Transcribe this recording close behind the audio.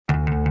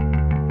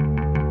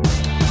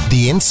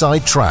The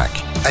Inside Track,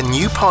 a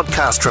new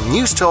podcast from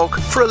Newstalk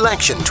for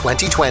election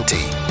 2020.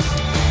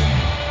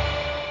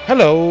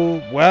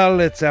 Hello, well,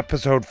 it's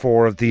episode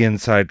 4 of The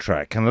Inside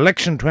Track, an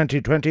election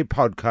 2020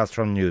 podcast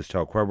from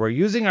Newstalk, where we're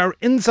using our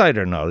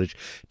insider knowledge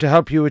to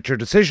help you with your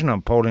decision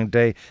on polling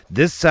day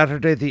this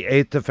Saturday, the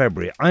 8th of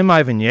February. I'm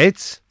Ivan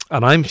Yates.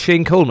 And I'm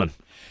Shane Coleman.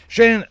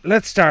 Shane,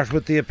 let's start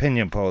with the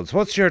opinion polls.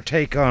 What's your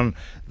take on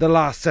the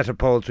last set of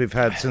polls we've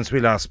had since we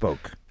last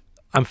spoke?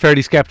 I'm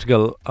fairly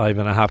sceptical,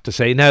 Ivan, I have to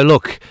say. Now,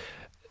 look,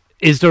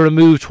 is there a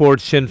move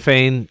towards Sinn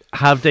Féin?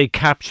 Have they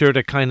captured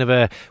a kind of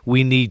a,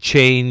 we need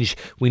change,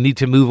 we need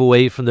to move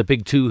away from the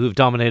big two who've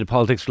dominated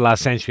politics for the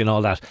last century and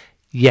all that?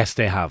 Yes,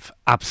 they have,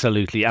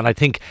 absolutely. And I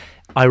think,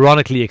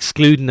 ironically,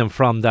 excluding them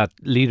from that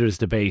leaders'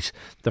 debate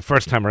the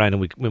first time around,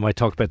 and we might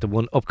talk about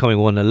the upcoming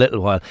one in a little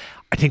while,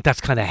 I think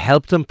that's kind of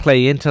helped them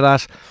play into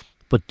that.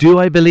 But do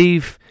I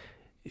believe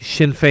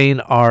Sinn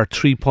Féin are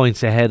 3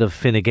 points ahead of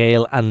Fine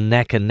Gael and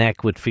neck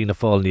with Fianna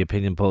Fáil in the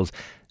opinion polls?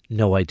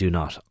 No, I do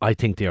not. I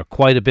think they are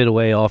quite a bit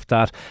away off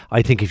that.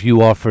 I think if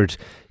you offered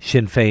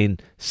Sinn Féin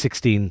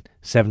 16,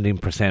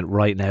 17%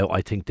 right now,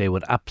 I think they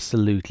would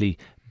absolutely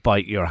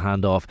bite your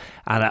hand off.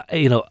 And,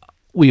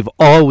 we've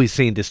always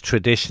seen this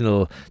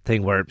traditional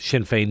thing where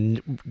Sinn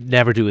Féin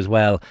never do as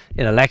well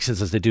in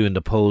elections as they do in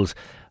the polls.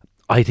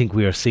 I think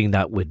we are seeing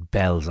that with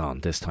bells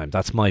on this time.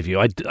 That's my view.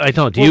 I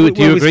don't. Do you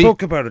agree? We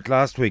spoke about it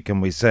last week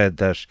and we said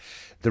that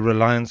the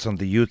reliance on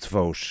the youth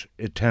vote,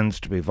 it tends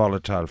to be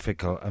volatile,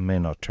 fickle and may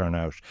not turn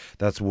out.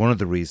 That's one of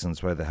the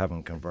reasons why they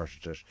haven't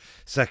converted it.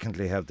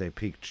 Secondly, have they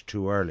peaked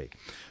too early?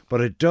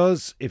 But it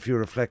does, if you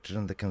reflect it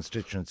on the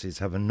constituencies,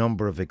 have a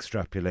number of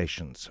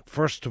extrapolations.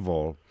 First of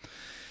all,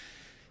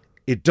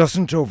 it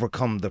doesn't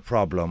overcome the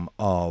problem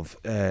of,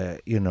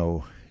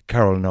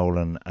 Carol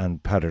Nolan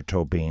and Peadar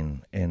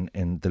Tóibín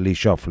in the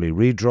Laois Offaly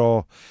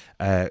redraw,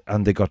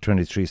 and they got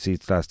 23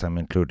 seats last time,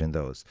 including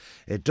those.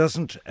 It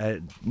doesn't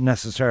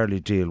necessarily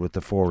deal with the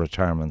 4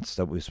 retirements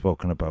that we've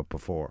spoken about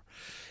before.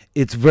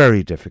 It's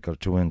very difficult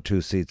to win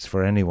 2 seats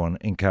for anyone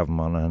in Cavan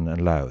Monaghan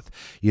and Louth.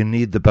 You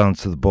need the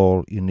bounce of the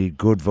ball, you need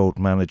good vote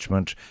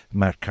management,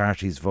 Matt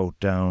Carty's vote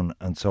down,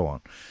 and so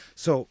on.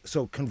 So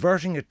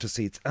converting it to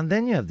seats, and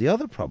then you have the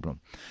other problem,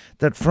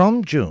 that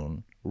from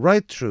June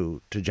right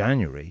through to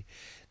January,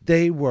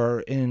 they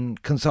were in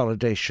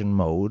consolidation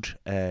mode,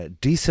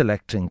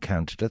 deselecting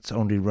candidates,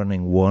 only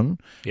running one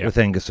with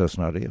Angus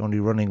O'Snoddy, only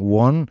running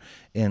one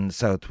in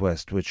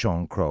Southwest with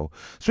Sean Crowe.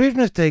 So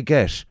even if they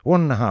get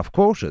 1.5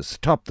 quotas,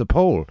 top the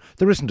poll,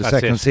 there isn't a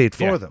second seat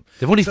for them.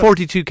 They've only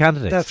 42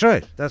 candidates.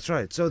 That's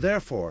right. So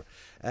therefore,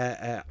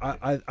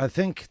 I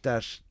think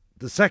that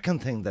the second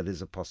thing that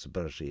is a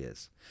possibility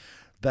is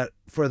that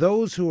for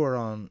those who are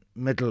on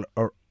middle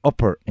or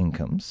upper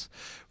incomes,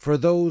 for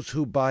those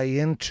who buy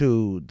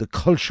into the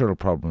cultural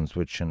problems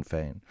with Sinn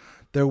Féin,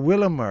 there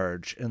will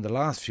emerge in the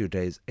last few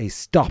days a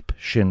stop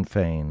Sinn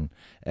Féin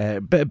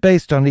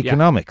based on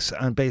economics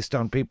and based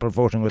on people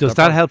voting with Does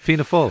that help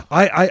Fianna Fáil?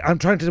 I'm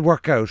trying to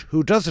work out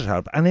who does it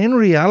help. And in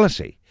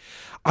reality,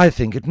 I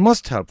think it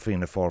must help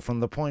Fianna Fáil from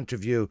the point of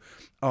view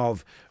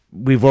of,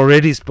 we've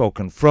already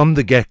spoken from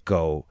the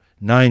get-go,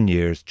 9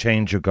 years,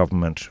 change your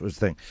government was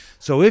the thing.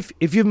 So if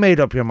you've made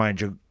up your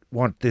mind you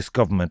want this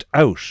government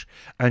out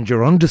and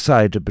you're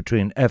undecided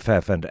between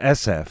FF and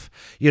SF,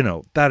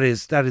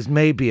 that is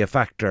maybe a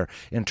factor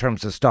in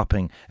terms of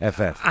stopping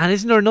FF. And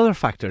isn't there another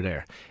factor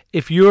there?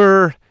 If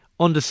you're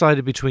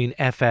undecided between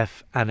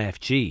FF and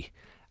FG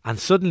and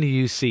suddenly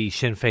you see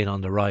Sinn Féin on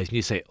the rise and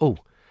you say, oh,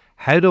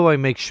 how do I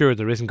make sure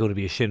there isn't going to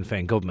be a Sinn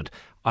Féin government?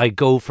 I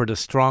go for the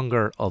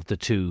stronger of the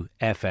two,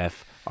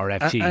 FF or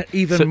FG.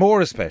 Even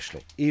more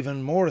especially,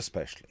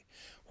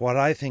 what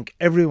I think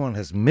everyone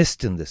has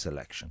missed in this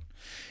election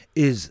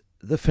is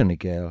the Fine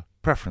Gael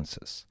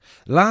preferences.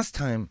 Last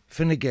time,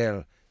 Fine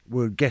Gael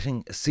were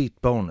getting a seat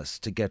bonus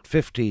to get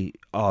 50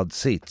 odd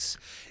seats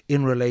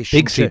in relation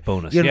big seat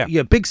bonus,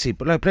 yeah, big seat,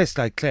 but like a place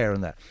like Clare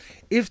and that.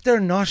 If they're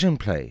not in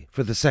play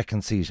for the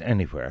second seat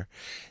anywhere,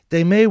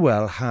 they may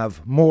well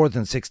have more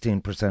than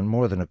 16%,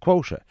 more than a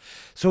quota.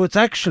 So it's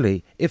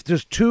actually, if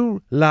there's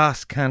 2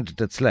 last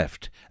candidates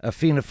left, a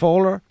Fianna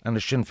Fáiler and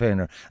a Sinn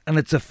Féiner, and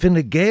it's a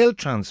Fine Gael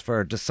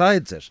transfer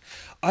decides it,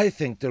 I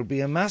think there'll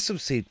be a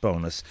massive seat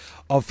bonus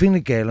of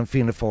Fine Gael and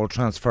Fianna Fáil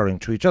transferring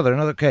to each other.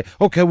 And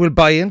okay, we'll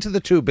buy into the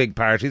 2 big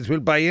parties, we'll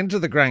buy into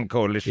the Grand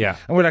Coalition,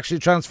 and we'll actually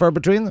transfer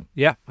between them.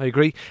 Yeah, I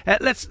agree.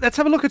 Let's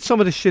have a look at some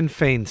of the Sinn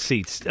Féin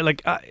seats.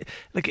 Like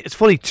it's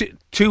funny,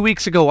 2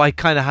 weeks ago I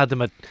kind of had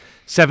them at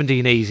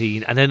 17,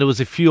 18, and then there was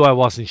a few I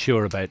wasn't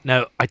sure about.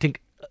 Now, I think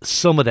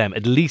some of them,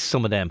 at least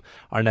some of them,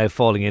 are now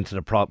falling into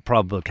the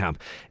probable camp.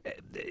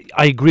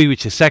 I agree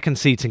with you. Second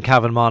seats in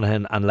Cavan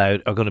Monaghan and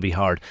Louth are going to be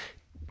hard.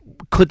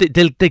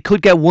 They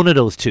could get one of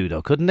those 2,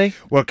 though, couldn't they?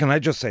 Well, can I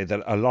just say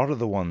that a lot of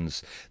the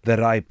ones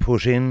that I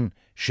put in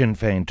Sinn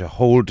Féin to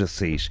hold a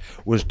seat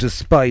was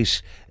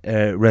despite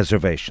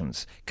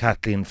reservations.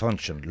 Kathleen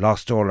Funchion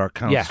lost all her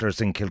councillors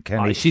in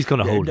Kilkenny. She's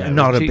going to hold out.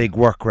 Not a big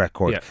work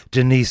record.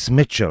 Denise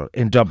Mitchell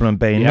in Dublin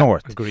Bay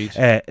North. Agreed.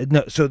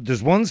 No, so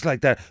there's ones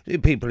like that.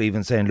 People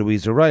even saying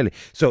Louise O'Reilly.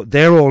 So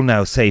they're all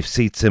now safe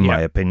seats, in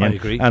my opinion. I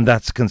agree. And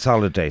that's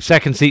consolidated.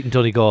 Second seat in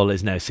Donegal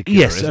is now secure.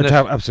 Yes, isn't it?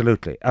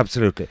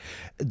 absolutely.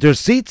 There's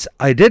seats,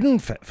 I didn't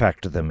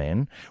factor them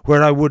in,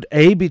 where I would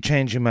be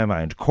changing my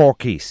mind.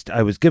 Cork East,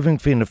 I was giving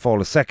Fianna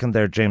Fáil a second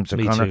there, James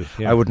O'Connor. Me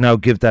too, yeah. I would now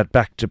give that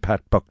back to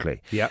Pat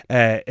Buckley. Yeah.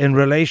 In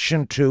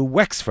relation to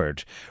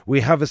Wexford,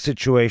 we have a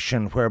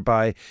situation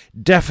whereby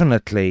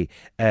definitely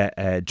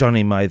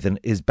Johnny Mythen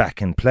is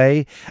back in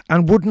play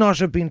and would not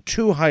have been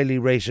too highly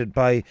rated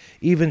by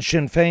even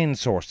Sinn Féin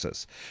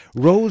sources.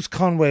 Rose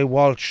Conway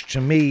Walsh,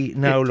 to me,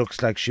 now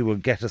looks like she will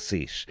get a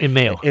seat. In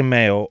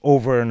Mayo.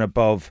 Over and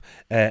above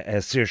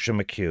Saoirse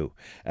McHugh.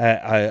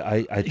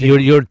 I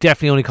think You're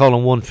definitely only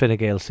calling one Fine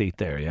Gael seat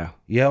there, yeah?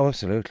 Yeah,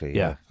 absolutely.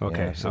 Yeah,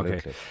 okay,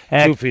 absolutely.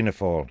 okay. Two Fianna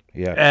Fáil,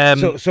 yeah.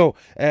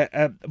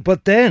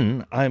 But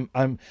then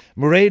I'm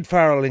Mairead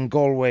Farrell in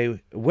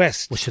Galway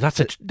West. Well, sure,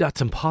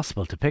 that's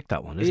impossible to pick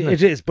that one, isn't it?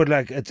 It is, but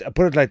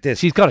put it like this.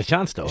 She's got a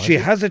chance, though. She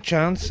has a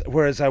chance,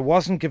 whereas I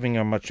wasn't giving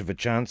her much of a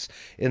chance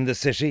in the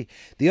city.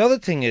 The other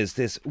thing is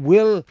this: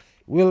 will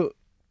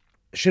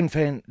Sinn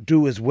Féin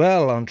do as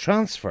well on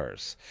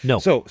transfers? No.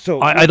 So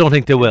I don't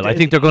think they will. I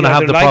think they're going to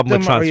have the like problem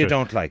with them transfers. or you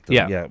don't like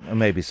them. Yeah,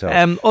 maybe so.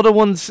 Other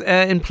ones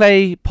in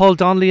play, Paul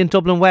Donnelly in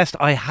Dublin West.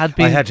 I had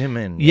him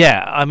in.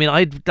 Yeah, I mean,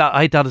 I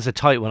that as a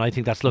tight one. I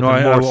think that's looking more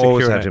secure. I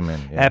always had him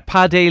in. Yeah.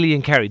 Pa Daly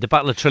and Kerry, the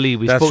Battle of Tralee.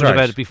 We've spoken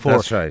about it before.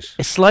 That's right.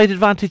 A slight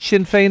advantage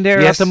Sinn Féin there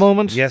at the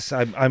moment. Yes,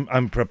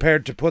 I'm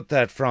prepared to put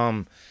that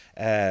from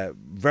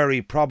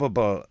very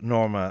probable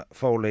Norma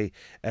Foley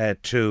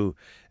to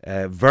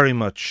very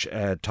much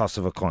toss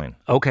of a coin.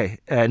 Okay,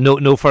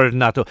 no further than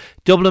that though.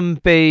 Dublin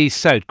Bay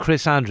South,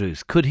 Chris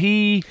Andrews, could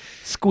he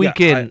squeak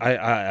in?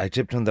 I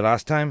tipped him the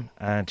last time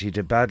and he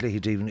did badly. He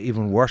did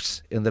even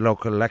worse in the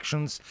local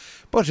elections.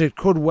 But it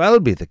could well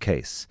be the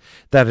case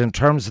that in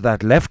terms of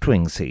that left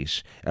wing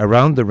seat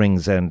around the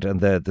Rings End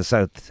and the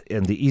south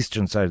and the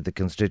eastern side of the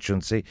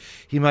constituency,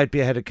 he might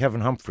be ahead of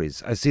Kevin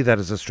Humphreys. I see that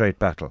as a straight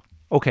battle.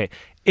 Okay,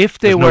 if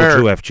There's no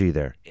 2FG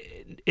there.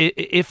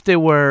 If they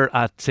were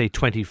at, say,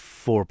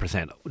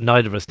 24%,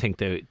 neither of us think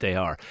they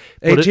are.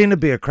 18 would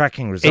be a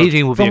cracking result.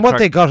 18 would From be what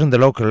they got in the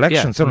local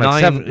election, something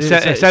like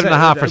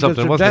 7.5 or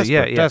something, wasn't it?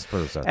 Yeah.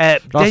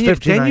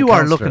 Then you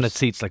are looking at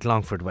seats like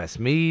Longford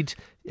Westmead,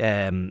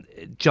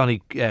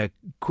 Johnny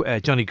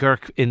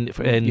Girk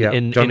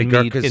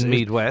in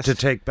Mead West to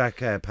take back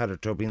Pater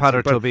Tobin,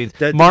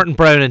 Martin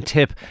Brown and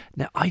Tip.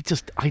 Now I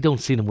don't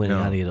see them winning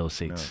any of those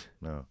seats.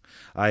 No.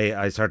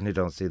 I certainly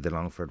don't see the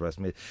Longford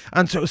Westmeath.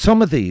 And so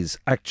some of these,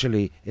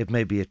 actually, it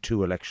may be a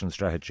two-election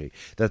strategy,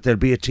 that there'll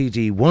be a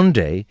TD one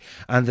day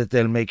and that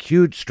they'll make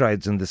huge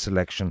strides in this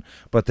election,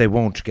 but they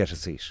won't get a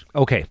seat.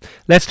 Okay,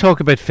 let's talk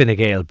about Fine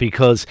Gael,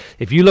 because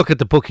if you look at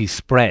the bookies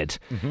spread,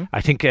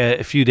 I think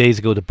a few days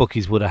ago the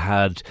bookies would have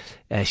had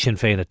Sinn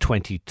Féin at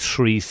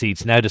 23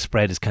 seats. Now the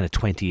spread is kind of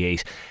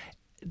 28.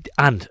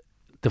 And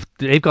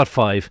they've got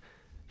 5.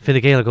 Fine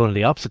Gael are going in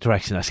the opposite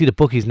direction. I see the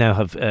bookies now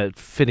have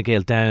Fine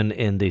Gael down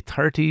in the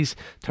 30s.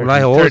 Well,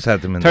 I always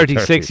had them in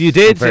 36. the 30s. You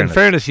did, in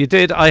fairness, you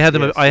did. I had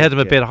them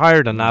a bit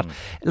higher than that.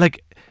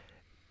 Like,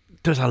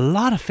 there's a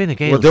lot of Fine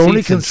Gael. Well, the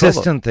only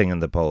consistent thing in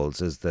the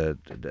polls is the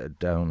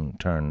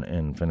downturn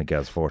in Fine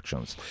Gael's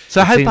fortunes.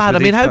 So how bad? I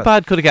mean, how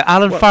bad could it get?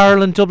 Alan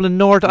Farrell in Dublin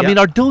North. I mean,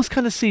 are those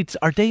kind of seats,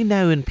 are they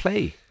now in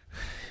play?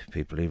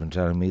 People even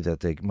telling me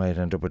that they might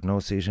end up with no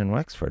seat in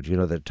Wexford. You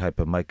know, the type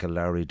of Michael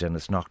Lowry,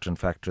 Dennis Naughton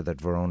factor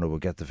that Verona will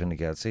get the Fine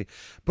Gael seat.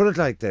 Put it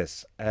like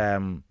this. I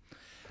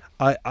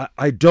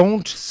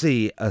don't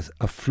see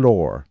a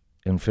floor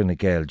in Fine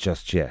Gael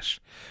just yet.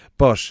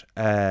 But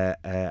I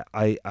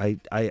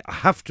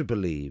have to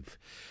believe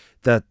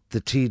that the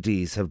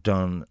TDs have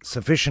done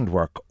sufficient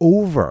work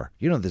over,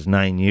 there's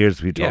 9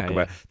 years we talk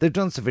about. They've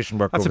done sufficient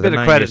work That's over the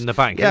 9 years. That's a bit of credit in the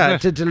bank, isn't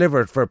it? To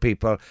deliver it for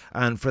people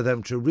and for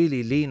them to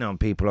really lean on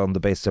people on the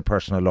basis of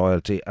personal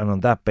loyalty and on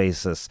that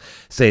basis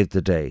save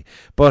the day.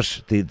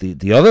 But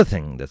the other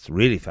thing that's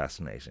really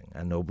fascinating,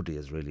 and nobody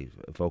has really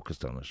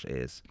focused on it,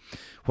 is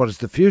what is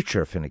the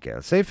future of Fine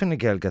Gael? Say Fine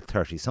Gael get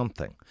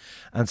 30-something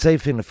and say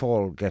Fianna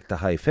Fáil get the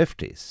high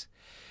 50s.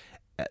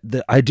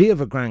 The idea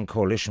of a grand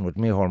coalition with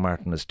Micheál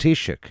Martin as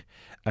Taoiseach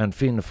and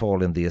Fianna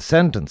Fáil in the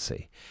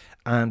ascendancy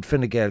and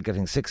Fine Gael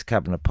getting 6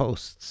 cabinet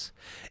posts,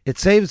 it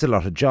saves a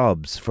lot of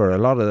jobs for a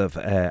lot of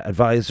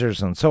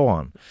advisors and so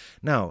on.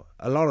 Now,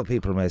 a lot of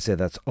people may say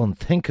that's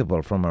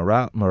unthinkable from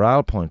a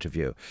morale point of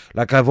view.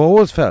 Like, I've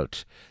always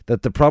felt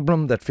that the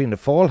problem that Fianna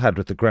Fáil had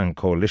with the grand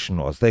coalition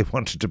was they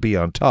wanted to be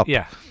on top.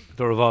 Yeah,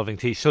 the revolving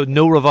Taoiseach. So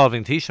no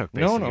revolving Taoiseach,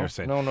 basically, you're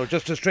saying. No,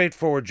 just a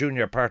straightforward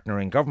junior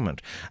partner in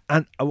government.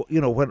 And,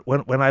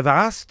 when I've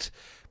asked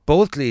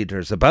both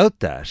leaders about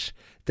that,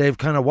 they've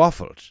kind of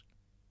waffled.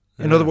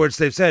 In other words,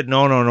 they've said,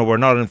 no, we're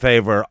not in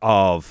favour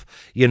of,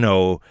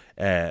 certainly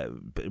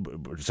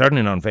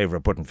not in favour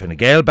of putting Fine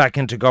Gael back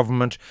into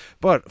government,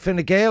 but Fine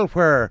Gael,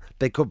 where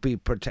they could be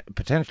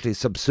potentially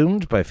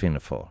subsumed by Fianna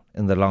Fáil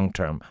in the long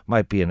term,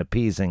 might be an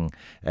appeasing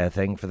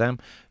thing for them.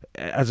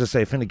 As I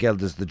say, Fine Gael,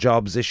 there's the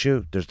jobs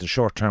issue, there's the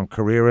short-term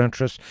career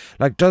interest.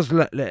 Like, does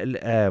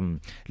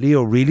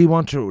Leo really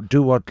want to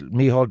do what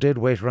Micheál did,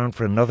 wait around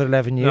for another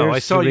 11 years? No, I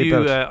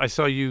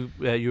saw you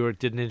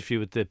did an interview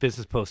with the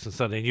Business Post on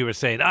Sunday, and you were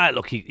saying,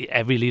 look,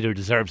 every leader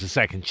deserves a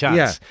second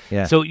chance.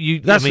 Yeah. So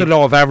that's the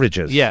law of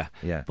averages. Yeah.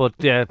 But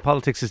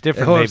politics is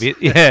different, maybe.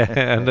 Yeah,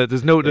 and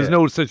there's no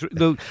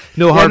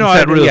hard and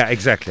set rules. Yeah,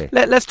 exactly.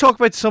 Let's talk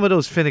about some of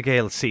those Fine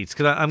Gael seats,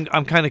 because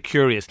I'm kind of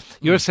curious.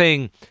 You're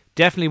saying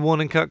definitely one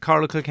in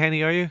Carlow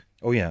Kilkenny, are you?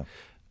 Oh yeah.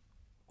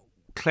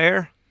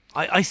 Clare?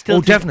 I still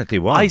think, definitely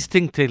one. I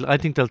think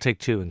they'll take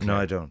two in Clare.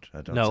 No, I don't.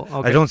 No,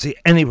 okay. I don't see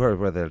anywhere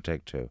where they'll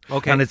take two.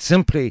 Okay. And it's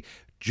simply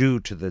due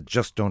to the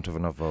just don't have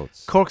enough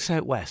votes. Cork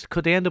South West,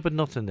 could they end up with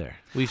nothing there?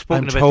 We've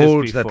spoken I'm about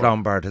told this that before.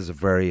 Lombard has a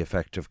very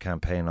effective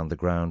campaign on the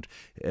ground.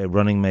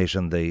 Running mate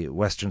on the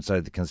western side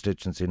of the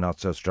constituency, not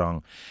so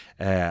strong.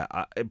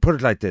 Put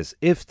it like this: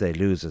 if they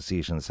lose a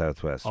seat in the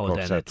southwest,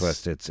 Cork South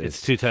West,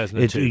 it's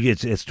 2002.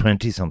 It's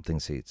 20-something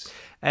seats.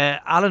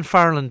 Alan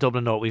Farrell in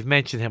Dublin North, we've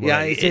mentioned him.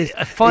 Yeah,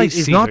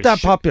 he's not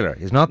that popular.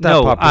 He's not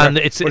that popular. And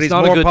it's but he's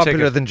not more a good popular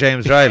ticket than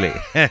James Riley.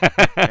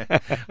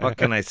 What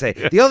can I say?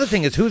 The other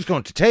thing is who's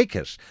going to take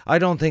it. I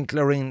don't think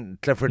Lorraine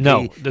Clifford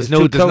is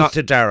too close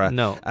to Dara.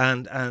 No,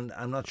 and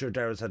I'm not sure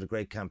Dara's had a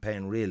great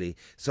campaign really.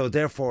 So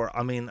therefore,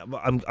 I mean,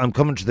 I'm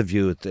coming to the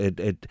view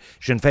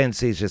Sinn Féin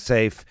seat is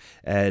safe.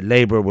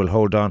 Labour will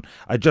hold on.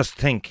 I just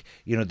think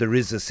there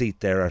is a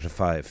seat there out of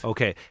 5.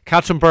 Okay,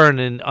 Catherine Byrne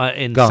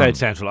in Gone. South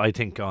Central, I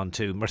think gone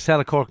too.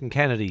 Marcella Cork and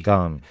Kennedy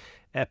Gone.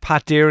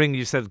 Pat Deering,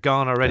 you said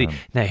gone already. Gone.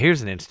 Now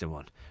here's an interesting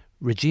one.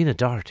 Regina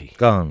Doherty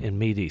Gone. in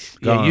Mead East.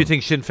 Gone. Yeah, you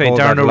think Sinn Féin,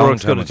 That Darren long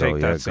O'Rourke's time going to ago,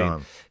 take that seat?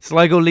 Gone.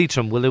 Sligo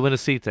Leitrim, will they win a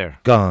seat there?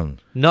 Gone.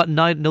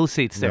 No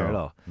seats there at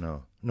all.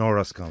 No. Nor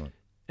Roscommon.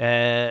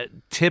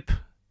 Tip,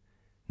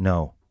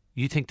 No.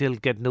 you think they'll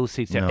get no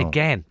seats there No.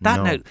 again?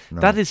 No.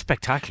 That is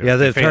spectacular. Yeah, to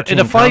be they've fair. 13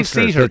 in a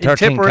 5-seater in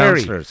 13 Tipperary.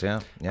 councillors,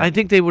 yeah. I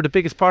think they were the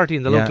biggest party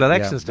in the local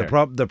elections there.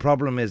 The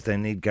problem is they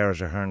need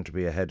Garrett Ahern to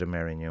be ahead of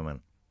Mary Newman,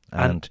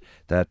 and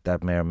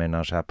that may or may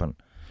not happen.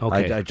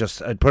 Okay.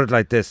 I'd put it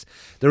like this: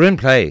 they're in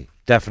play,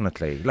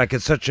 definitely. Like,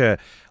 it's such a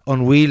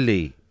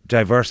unwieldy,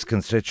 diverse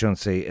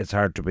constituency. It's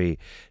hard to be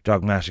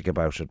dogmatic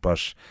about it,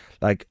 but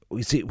like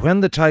we see,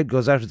 when the tide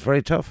goes out, it's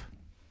very tough.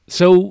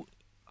 So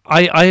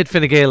I had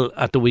Fine Gael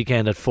at the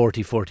weekend at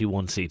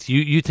 41 seats.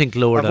 You think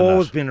lower I've than that?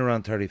 always been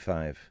around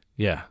 35.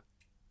 Yeah.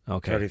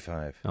 Okay.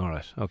 35. All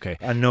right. Okay.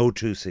 And no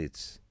 2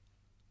 seats.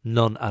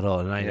 None at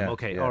all. Yeah,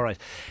 Okay. yeah. All right.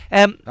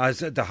 I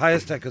said the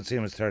highest I could see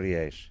was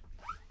 38.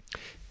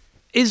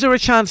 Is there a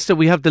chance that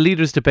we have the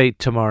leaders' debate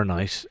tomorrow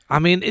night? I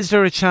mean, is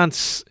there a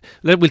chance?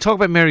 We'll talk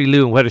about Mary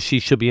Lou and whether she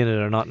should be in it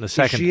or not in a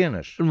second. Is she in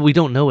it? We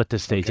don't know at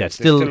this stage Okay, yet.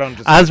 so still Still,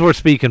 undiscussed. as we're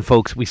speaking,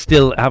 folks, we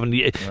still haven't.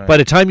 By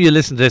the time you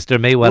listen to this, there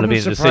may well have been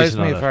a Wouldn't surprise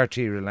decision me on if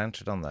it. RT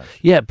relented on that.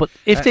 Yeah, but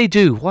if they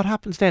do, what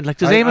happens then? Like,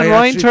 does Eamon I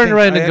Ryan actually turn think-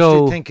 around and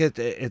go? I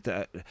actually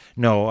think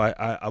no,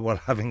 well,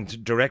 having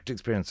direct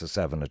experience of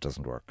 7, it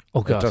doesn't work.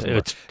 Oh, God, it doesn't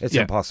work. It's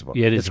yeah. impossible.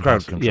 Yeah, it is It's crowd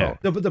impossible, control. yeah.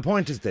 No, but the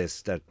point is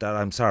this: that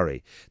I'm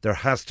sorry, there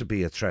has to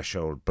be a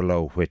threshold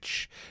below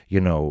which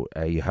you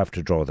have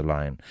to draw the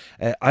line.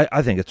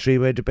 I think a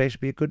 3-way debate would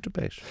be a good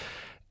debate.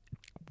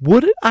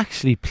 Would it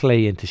actually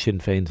play into Sinn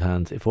Féin's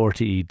hands if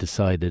RTE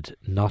decided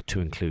not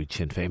to include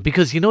Sinn Féin?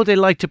 Because, they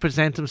like to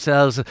present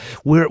themselves,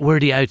 we're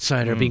the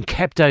outsider, being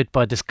kept out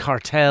by this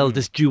cartel,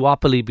 this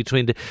duopoly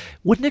between the...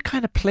 Wouldn't it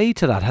kind of play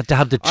to that? Had to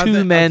have the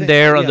two men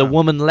there and the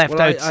woman left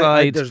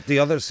outside? There's the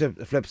other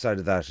flip side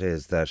of that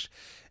is that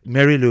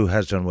Mary Lou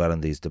has done well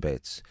in these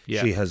debates.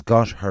 Yeah. She has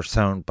got her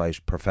soundbite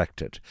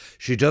perfected.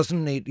 She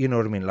doesn't need, you know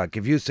what I mean? Like,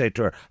 if you say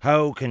to her,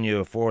 how can you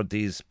afford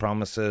these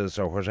promises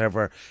or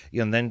whatever,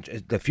 and then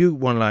the few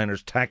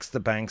one-liners, tax the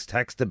banks,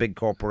 tax the big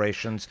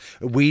corporations,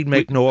 we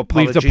make no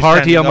apologies. We've the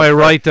party on my standing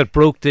up right that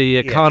broke the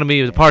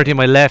economy, the party on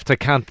my left that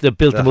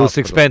built the most hospital,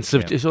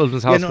 expensive yeah.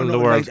 children's hospital in the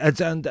world. Right.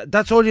 And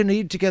that's all you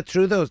need to get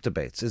through those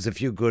debates is a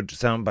few good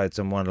sound bites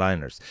and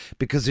one-liners,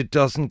 because it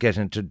doesn't get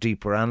into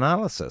deeper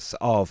analysis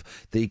of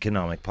the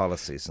economic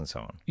policies and so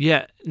on.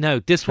 Yeah, no,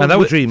 this one... And that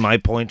was really my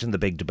point in the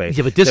big debate.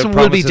 Yeah, but this Their one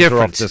will be promises are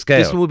different. off the scale.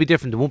 This one will be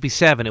different. It won't be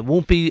 7. It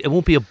won't be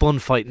a bun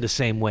fight in the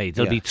same way.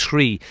 There'll be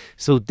 3.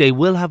 So they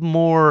will have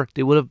more.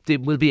 They will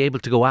be able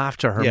to go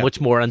after her much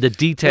more, and the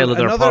detail of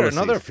their policies.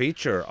 Another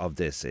feature of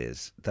this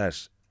is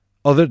that,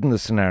 other than the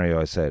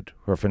scenario I said,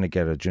 where Fine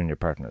Gael are junior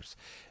partners,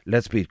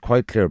 let's be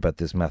quite clear about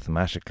this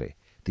mathematically.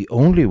 The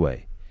only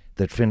way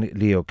that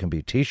Leo can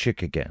be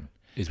Taoiseach again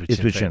is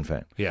with Sinn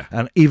Féin. Yeah.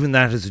 And even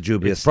that is a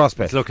dubious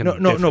prospect. It's looking no,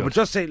 difficult. but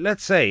just say,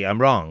 let's say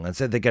I'm wrong and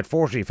say they get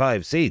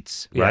 45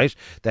 seats, right?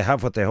 They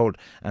have what they hold,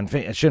 and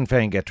Sinn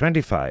Féin get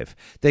 25.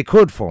 They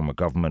could form a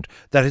government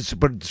that is,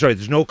 but sorry,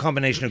 there's no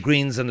combination of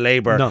Greens and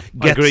Labour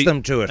gets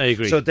them to it. I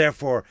agree. So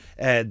therefore,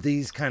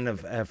 these kind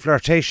of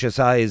flirtatious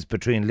eyes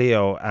between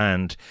Leo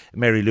and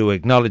Mary Lou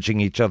acknowledging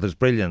each other's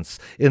brilliance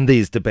in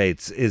these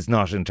debates is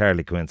not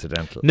entirely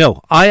coincidental.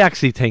 No, I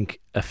actually think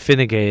a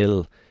Fine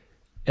Gael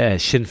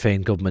Sinn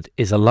Féin government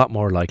is a lot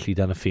more likely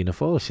than a Fianna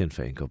Fáil Sinn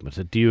Féin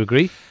government. Do you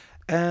agree?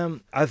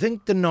 I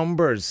think the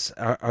numbers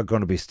are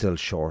going to be still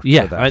short.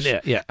 Yeah, for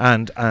that.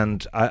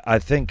 And I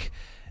think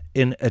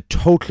in a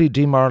totally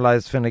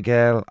demoralised Fine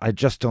Gael, I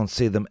just don't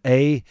see them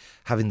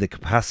having the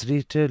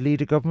capacity to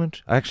lead a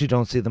government. I actually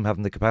don't see them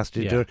having the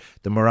capacity to do it,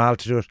 the morale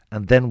to do it,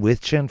 and then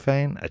with Sinn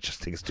Féin, I just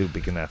think it's too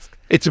big an ask.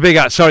 It's a big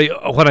ask. Sorry,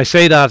 when I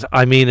say that,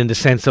 I mean in the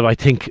sense that I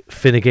think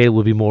Fine Gael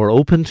will be more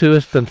open to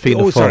it than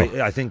Fianna Fáil.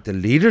 Sorry, I think the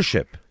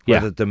leadership,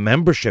 whether the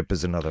membership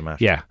is another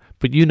matter. Yeah,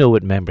 but you know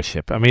with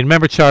membership. I mean,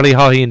 remember Charlie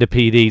Haughey and the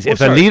PDs. If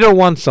a leader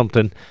wants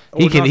something,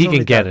 he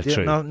can get it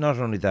through. Not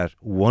only that,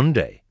 one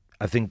day,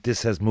 I think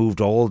this has moved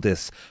all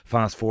this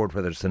fast forward,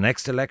 whether it's the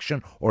next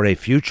election or a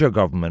future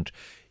government.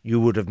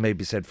 You would have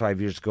maybe said 5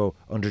 years ago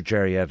under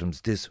Gerry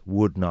Adams this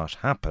would not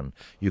happen.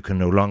 You can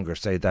no longer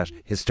say that.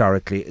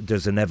 Historically,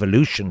 there's an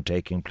evolution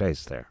taking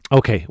place there.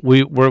 Okay,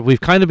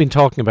 we've kind of been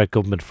talking about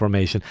government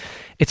formation.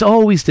 It's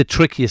always the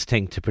trickiest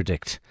thing to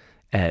predict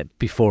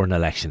before an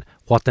election,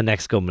 what the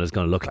next government is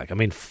going to look like. I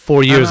mean,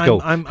 4 years ago,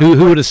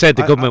 who would have said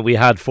the government we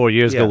had 4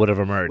 years ago would have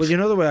emerged? Well, you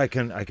know the way I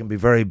can be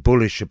very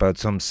bullish about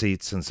some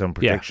seats and some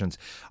predictions.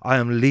 I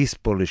am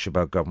least bullish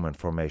about government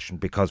formation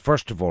because,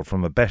 first of all,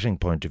 from a betting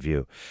point of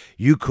view,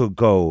 you could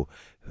go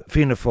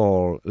Fianna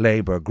Fáil,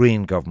 Labour,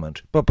 Green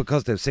government, but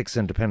because they have 6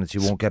 independents,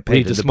 you won't get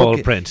paid. Read the small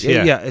print.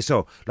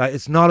 So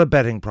it's not a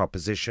betting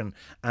proposition,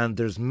 and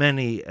there's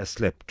many a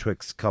slip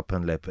twixt cup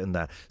and lip in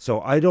that. So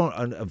I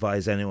don't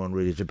advise anyone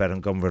really to bet on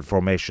government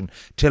formation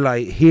till I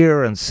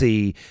hear and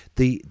see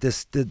the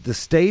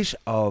state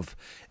of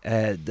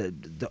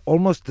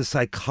almost the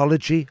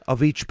psychology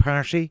of each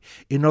party.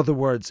 In other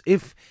words,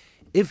 if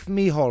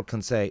Micheál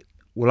can say,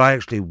 well, I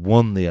actually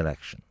won the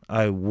election.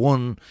 I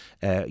won,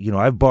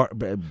 I've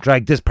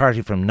dragged this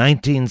party from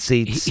 19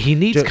 seats. He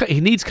needs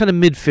kind of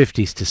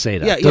mid-50s to say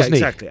that, doesn't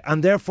exactly.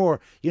 And therefore,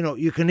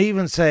 you can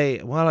even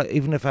say, well,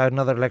 even if I had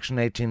another election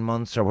in 18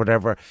 months or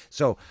whatever.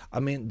 So,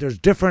 I mean, there's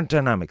different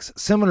dynamics.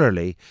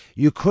 Similarly,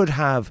 you could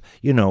have,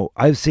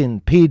 I've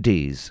seen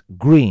PDs,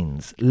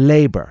 Greens,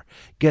 Labour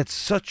get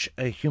such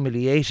a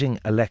humiliating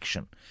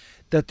election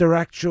that their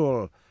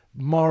actual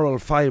moral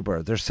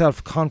fibre, their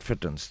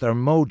self-confidence, their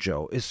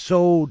mojo is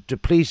so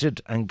depleted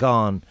and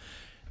gone,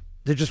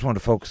 they just want to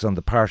focus on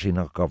the party,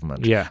 not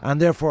government. Yeah. And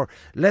therefore,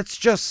 let's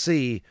just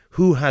see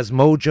who has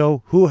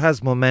mojo, who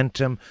has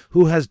momentum,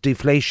 who has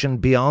deflation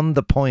beyond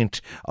the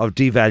point of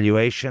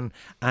devaluation,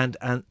 and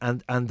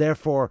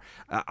therefore,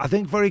 I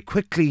think very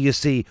quickly you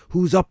see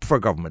who's up for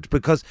government,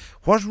 because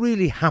what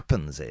really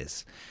happens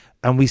is,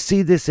 and we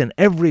see this in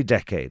every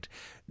decade,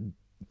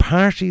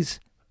 parties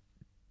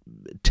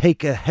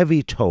take a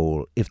heavy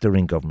toll if they're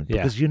in government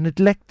because you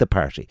neglect the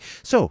party.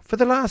 So, for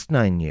the last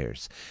 9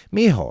 years,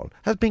 Micheál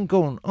has been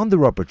going on the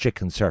rubber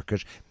chicken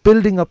circuit,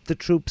 building up the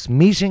troops,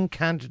 meeting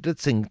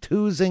candidates,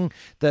 enthusing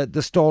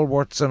the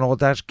stalwarts and all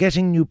that,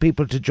 getting new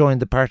people to join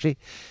the party.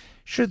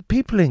 Sure, the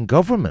people in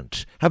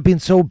government have been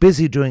so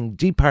busy doing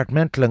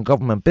departmental and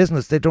government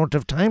business, they don't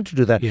have time to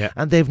do that,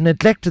 and they've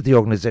neglected the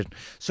organisation.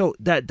 So,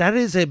 that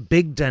is a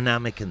big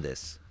dynamic in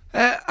this.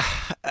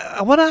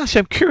 I want to ask you,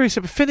 I'm curious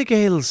about Fine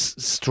Gael's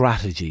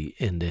strategy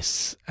in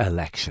this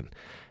election.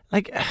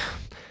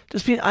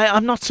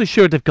 I'm not so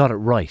sure they've got it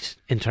right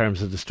in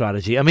terms of the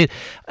strategy. I mean,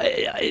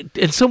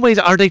 in some ways,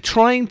 are they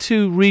trying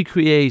to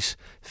recreate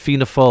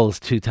Fianna Fáil's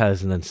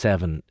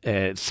 2007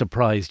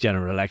 surprise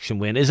general election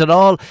win? Is it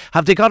all,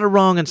 have they got it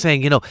wrong in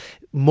saying,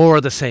 more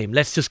of the same,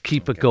 let's just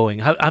keep it going?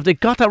 Have they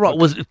got that wrong?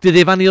 Did they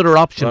have any other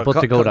option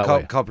but to go that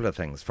way? A couple of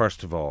things.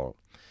 First of all,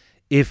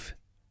 if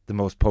the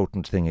most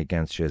potent thing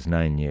against you is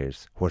 9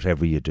 years,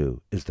 whatever you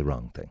do is the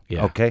wrong thing.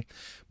 Yeah. Okay?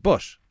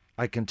 But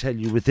I can tell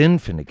you within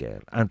Fine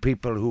Gael and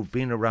people who've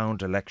been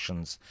around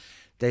elections,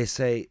 they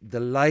say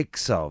the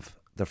likes of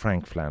the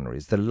Frank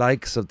Flannerys, the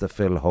likes of the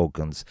Phil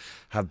Hogans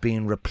have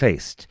been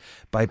replaced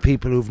by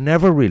people who've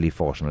never really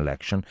fought an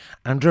election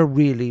and are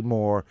really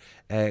more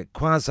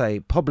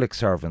quasi-public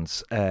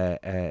servants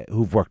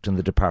who've worked in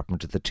the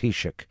department of the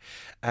Taoiseach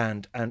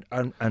and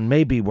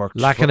maybe worked...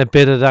 Lacking a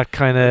bit of that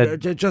kind of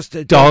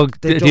dog,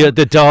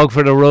 the dog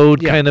for the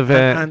road kind of...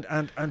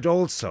 And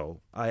also,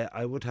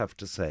 I would have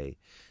to say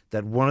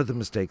that one of the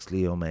mistakes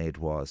Leo made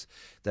was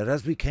that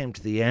as we came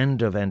to the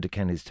end of Enda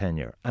Kenny's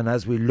tenure and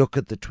as we look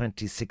at the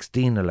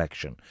 2016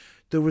 election,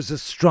 there was a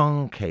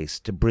strong case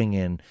to bring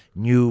in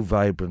new,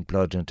 vibrant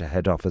blood into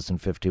head office in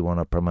 51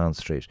 Upper Mount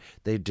Street.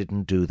 They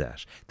didn't do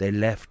that. They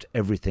left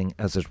everything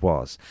as it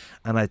was.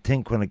 And I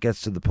think when it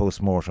gets to the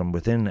post-mortem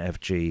within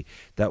FG,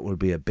 that will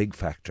be a big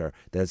factor.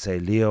 They'll say,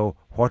 Leo,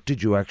 what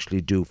did you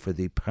actually do for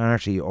the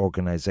party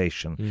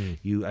organisation?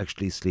 You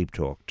actually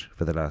sleepwalked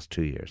for the last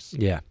 2 years.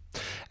 Yeah.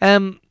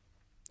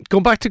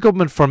 Going back to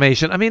government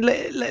formation, I mean,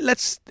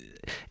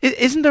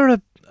 isn't there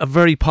a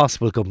very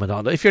possible government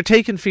on it? If you're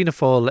taking Fianna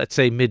Fáil, let's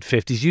say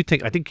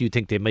mid-50s, I think you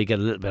think they may get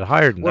a little bit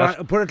higher than that.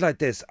 Well, put it like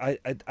this: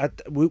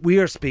 we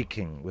are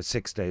speaking with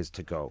 6 days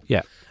to go.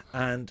 Yeah,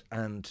 and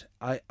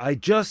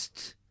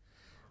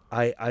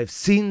I've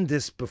seen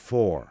this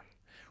before,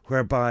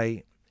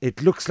 whereby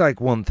it looks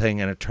like one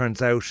thing and it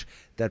turns out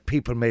that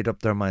people made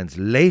up their minds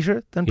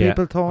later than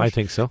people thought. I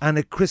think so. And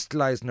it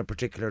crystallised in a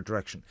particular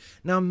direction.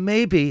 Now,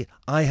 maybe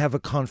I have a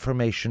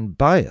confirmation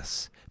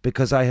bias,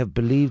 because I have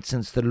believed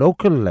since the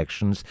local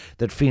elections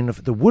that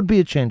there would be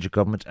a change of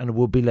government and it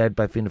would be led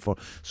by Fianna Fáil.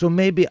 So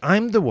maybe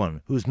I'm the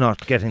one who's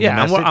not getting the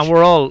message. And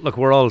we're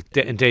all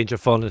in danger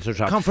of falling into a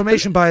trap.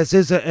 Confirmation bias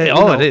is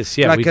it is.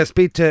 Yeah, like I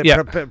speak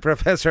to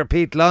Professor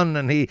Pete Lunn,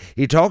 and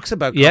he talks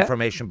about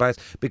confirmation bias,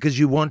 because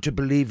you want to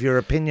believe your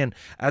opinion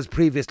as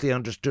previously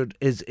understood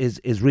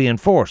is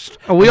reinforced.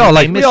 Oh, we all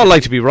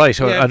like to be right.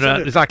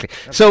 Exactly.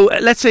 So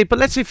let's say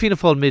Fianna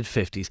Fáil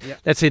mid-50s. Yeah.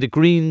 Let's say the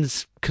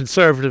Greens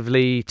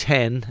conservatively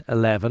 10,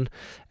 11,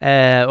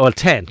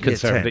 10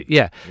 conservatively,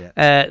 10.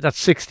 That's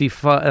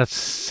 65. That's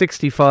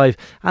 65,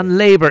 and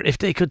Labour, if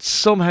they could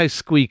somehow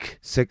squeak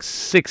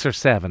 6 or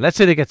 7, let's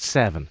say they get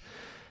 7,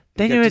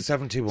 then you're at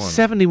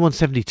 71,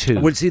 72.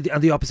 Well, see,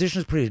 and the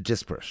opposition is pretty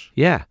disparate.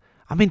 Yeah.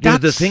 I mean,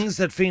 that's the things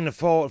that Fine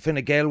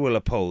Gael will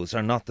oppose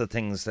are not the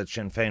things that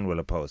Sinn Féin will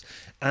oppose.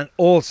 And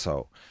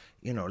also,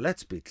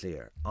 let's be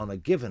clear, on a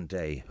given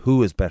day,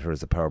 who is better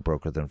as a power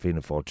broker than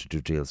Fianna Fáil to do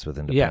deals with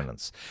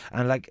independents?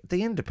 Yeah. And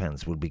the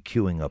independents will be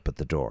queuing up at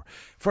the door.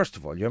 First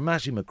of all, your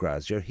Matty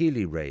McGraths, your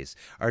Healy Rays,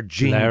 our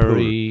Gene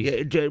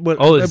Larry.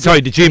 Poole.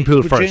 The Gene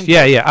Poole first.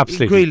 Yeah,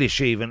 absolutely.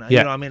 Grealish even.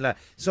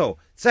 So,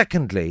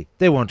 secondly,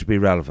 they want to be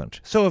relevant.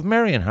 So if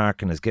Marion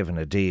Harkin is given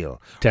a deal,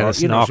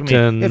 Dennis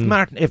Naughton,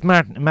 if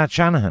Matt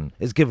Shanahan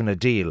is given a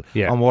deal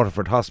on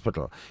Waterford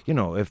Hospital,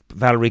 if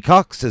Valerie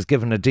Cox is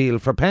given a deal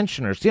for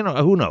pensioners,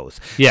 who knows?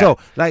 Yeah. So,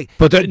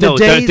 but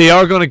they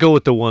are going to go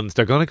with the ones.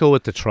 They're going to go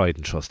with the tried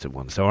and trusted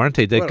ones, though, aren't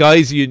they? The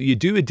guys you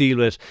do a deal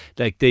with,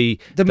 like the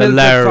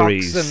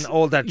Larrys and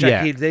all that.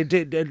 Jackie, they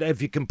did.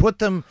 If you can put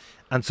them,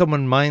 and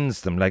someone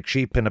minds them like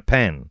sheep in a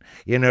pen,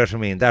 you know what I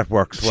mean? That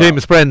works well.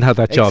 Seamus Brennan had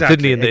that job,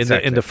 didn't he,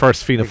 in the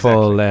first Fianna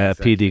Fáil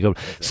PD government?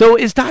 Exactly. So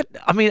is that,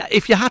 I mean,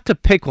 if you had to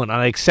pick one,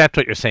 and I accept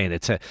what you're saying,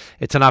 it's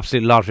an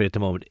absolute lottery at the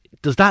moment,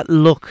 does that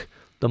look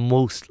the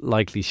most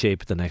likely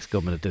shape of the next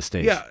government at this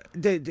stage? Yeah,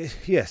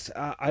 yes.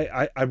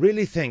 I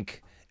really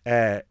think,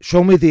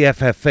 show me the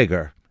FF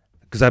figure,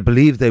 because I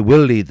believe they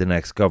will lead the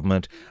next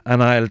government,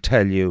 and I'll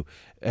tell you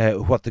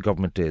what the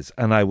government is.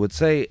 And I would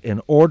say,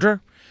 in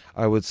order,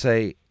 I would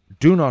say,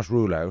 do not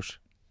rule out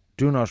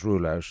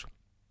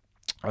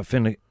a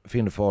Fianna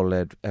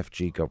Fáil-led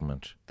FG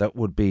government. That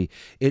would be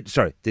it.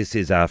 Sorry, this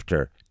is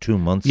after 2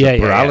 months of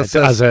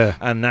paralysis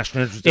and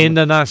national interest in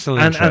the national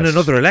interest, and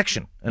another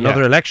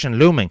election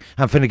looming,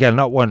 and Fine Gael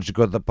not wanting to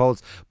go to the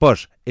polls.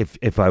 But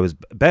if I was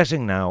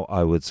betting now,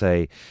 I would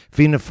say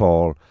Fianna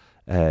Fáil,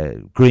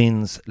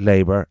 Greens,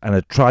 Labour, and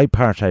a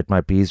tripartite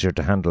might be easier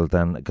to handle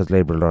than, because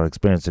Labour have a lot of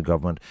experience in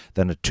government,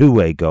 than a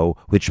two-way go,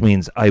 which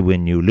means I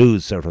win, you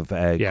lose sort of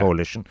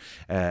coalition.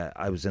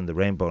 I was in the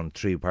Rainbow and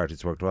 3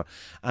 parties worked well,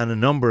 and a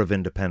number of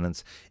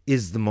independents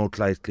is the most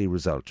likely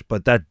result.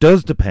 But that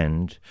does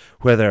depend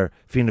whether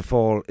Fianna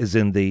Fáil is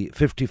in the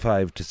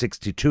 55 to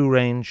 62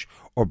 range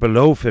or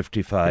below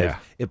 55. Yeah.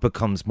 It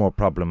becomes more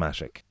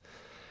problematic.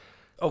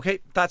 Okay,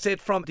 that's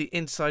it from the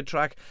Inside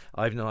Track.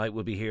 Ivan and I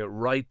will be here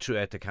right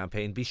throughout the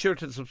campaign. Be sure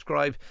to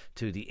subscribe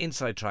to the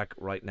Inside Track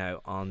right now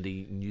on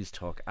the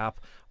Newstalk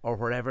app or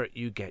wherever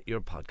you get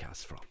your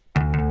podcasts from.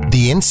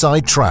 The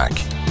Inside Track.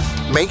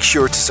 Make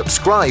sure to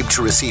subscribe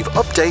to receive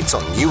updates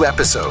on new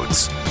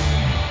episodes.